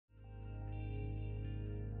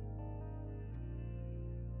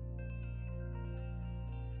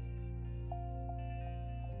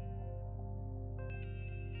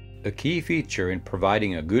A key feature in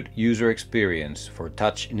providing a good user experience for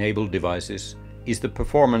touch-enabled devices is the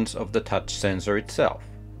performance of the touch sensor itself.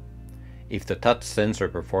 If the touch sensor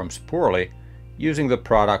performs poorly, using the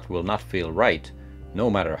product will not feel right,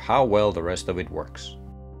 no matter how well the rest of it works.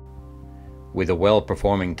 With a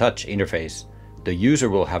well-performing touch interface, the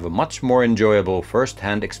user will have a much more enjoyable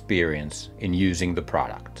first-hand experience in using the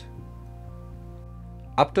product.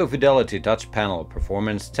 OptoFidelity Touch Panel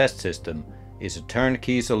Performance Test System is a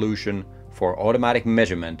turnkey solution for automatic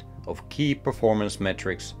measurement of key performance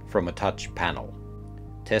metrics from a touch panel.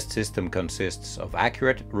 Test system consists of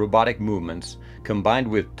accurate robotic movements combined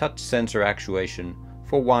with touch sensor actuation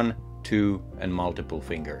for 1, 2 and multiple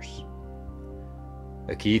fingers.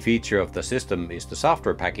 A key feature of the system is the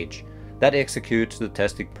software package that executes the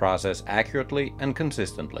testing process accurately and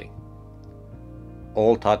consistently.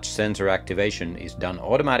 All touch sensor activation is done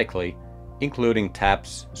automatically, including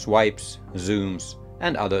taps, swipes, zooms,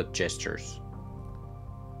 and other gestures.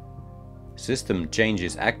 System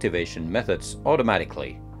changes activation methods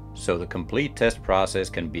automatically, so the complete test process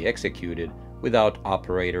can be executed without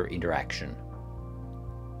operator interaction.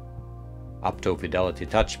 OptoFidelity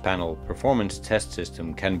Touch Panel Performance Test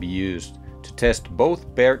System can be used to test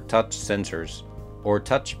both bare touch sensors or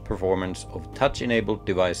touch performance of touch-enabled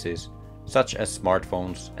devices such as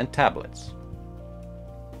smartphones and tablets.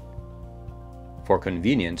 For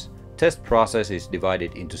convenience, test process is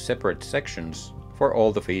divided into separate sections for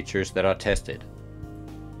all the features that are tested.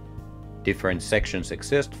 Different sections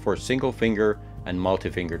exist for single finger and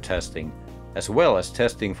multi-finger testing, as well as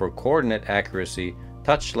testing for coordinate accuracy,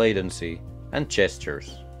 touch latency, and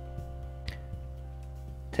gestures.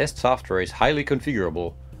 Test software is highly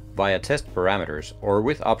configurable via test parameters or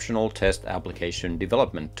with optional test application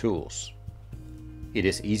development tools. It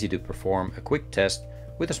is easy to perform a quick test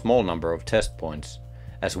with a small number of test points,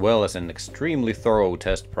 as well as an extremely thorough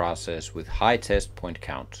test process with high test point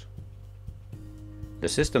count. The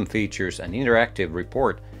system features an interactive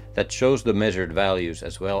report that shows the measured values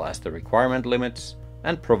as well as the requirement limits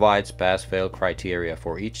and provides pass-fail criteria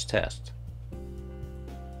for each test.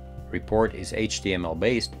 Report is HTML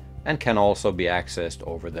based and can also be accessed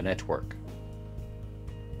over the network.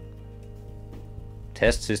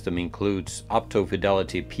 Test system includes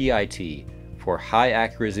OptoFidelity PIT for high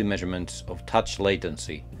accuracy measurements of touch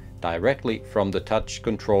latency directly from the touch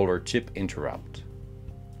controller chip interrupt.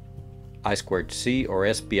 I2C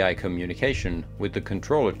or SPI communication with the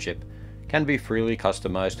controller chip can be freely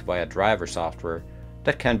customized via driver software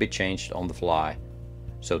that can be changed on the fly,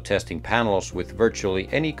 so testing panels with virtually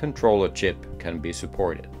any controller chip can be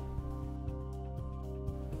supported.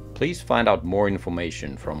 Please find out more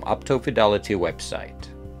information from OptoFidelity website.